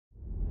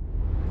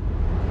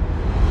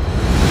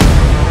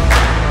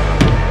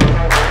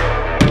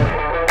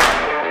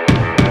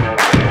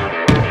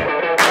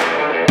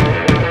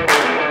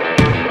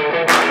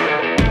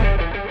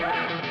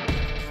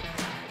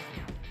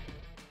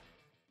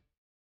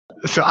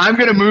So I'm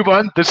going to move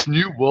on this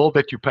new world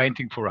that you're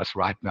painting for us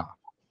right now.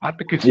 Right?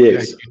 Because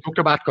Yes. you talked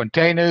about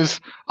containers.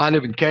 I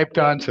live in Cape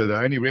Town, so the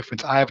only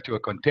reference I have to a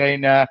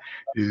container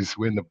is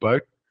when the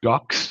boat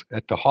docks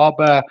at the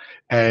harbor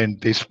and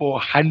there's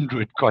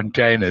 400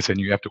 containers and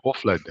you have to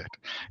offload that.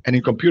 And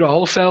in computer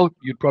wholesale,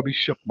 you'd probably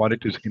ship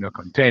monitors in a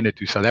container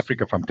to South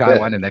Africa from Yeah.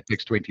 Taiwan, and that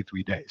takes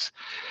 23 days.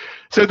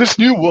 So this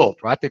new world,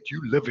 right, that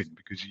you live in,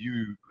 because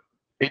you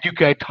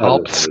educate, I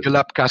help, live in skill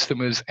up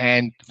customers,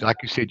 and like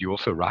you said, you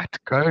also write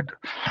code.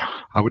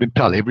 I wouldn't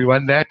tell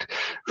everyone that,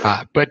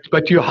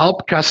 but you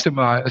help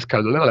customers,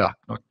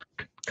 not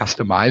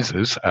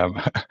customizers.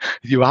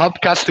 You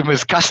help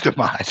customers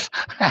customize.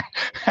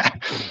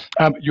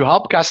 You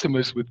help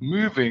customers with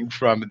moving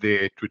from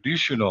their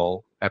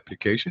traditional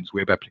applications,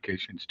 web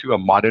applications, to a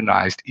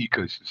modernized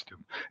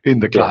ecosystem in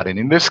the Yeah. cloud. And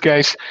in this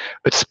case,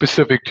 it's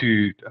specific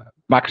to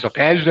Microsoft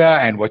Azure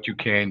and what you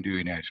can do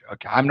in Azure.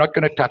 Okay, I'm not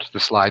going to touch the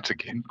slides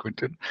again,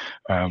 Quentin.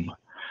 Um,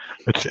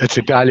 it's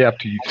entirely up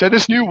to you. So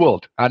this new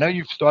world, I know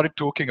you've started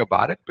talking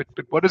about it, but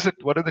what is it?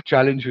 What are the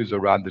challenges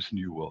around this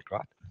new world,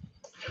 right?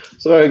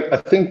 So I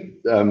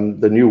think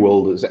the new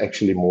world is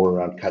actually more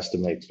around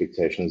customer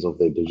expectations of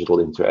their digital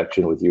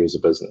interaction with you as a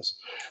business.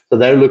 So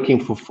they're looking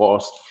for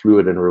fast,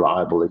 fluid, and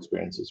reliable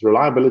experiences.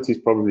 Reliability is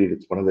probably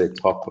one of their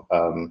top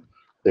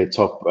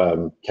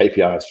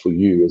KPIs for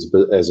you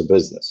as a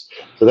business.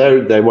 So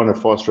they want a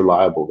fast,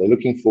 reliable. They're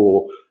looking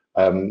for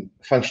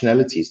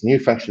functionalities, new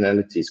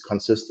functionalities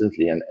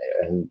consistently, and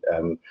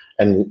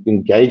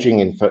engaging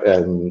in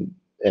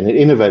and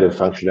innovative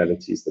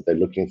functionalities that they're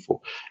looking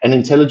for, and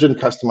intelligent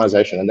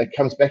customization. And that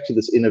comes back to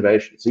this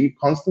innovation. So you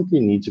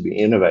constantly need to be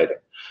innovating.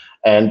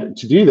 And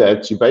to do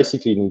that, you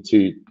basically need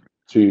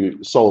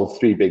to solve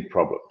three big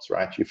problems,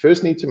 right? You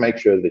first need to make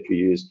sure that you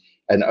use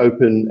an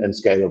open and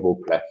scalable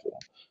platform.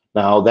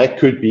 Now, that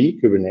could be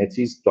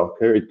Kubernetes,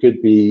 Docker, it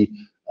could be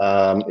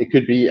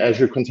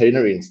Azure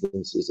Container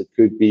Instances, it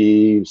could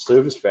be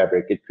Service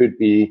Fabric, it could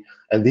be,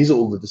 and these are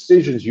all the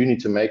decisions you need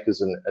to make as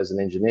an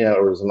engineer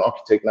or as an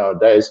architect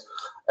nowadays,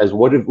 as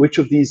which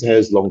of these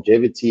has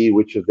longevity,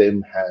 which of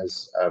them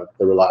has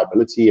the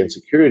reliability and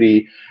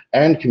security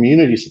and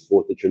community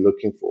support that you're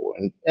looking for.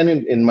 And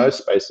in most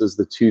spaces,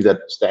 the two that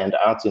stand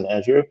out in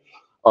Azure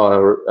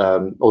are,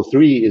 or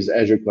three is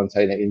Azure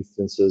Container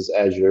Instances,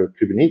 Azure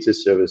Kubernetes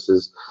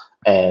Services,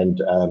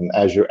 and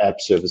Azure App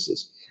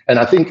Services. And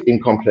I think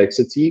in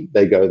complexity,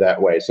 they go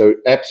that way. So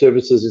app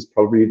services is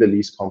probably the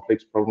least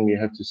complex problem you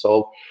have to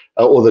solve,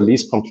 or the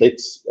least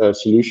complex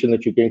solution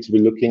that you're going to be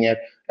looking at.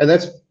 And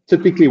that's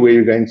typically where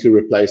you're going to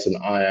replace an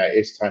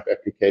IIS type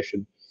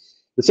application.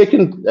 The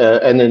second,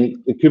 and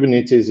then the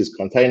Kubernetes is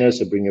containers,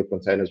 so bring your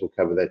containers, we'll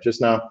cover that just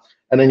now.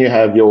 And then you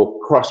have your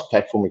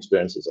cross-platform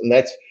experiences, and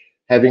that's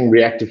having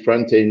reactive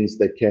front ends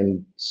that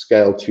can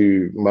scale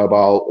to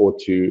mobile or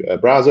to a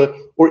browser,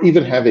 or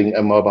even having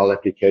a mobile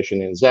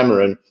application in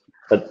Xamarin,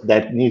 but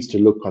that needs to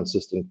look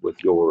consistent with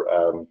your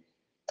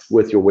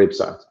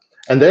website.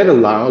 And that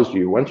allows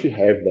you, once you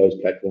have those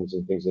platforms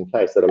and things in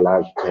place, that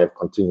allows you to have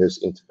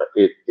continuous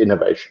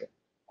innovation.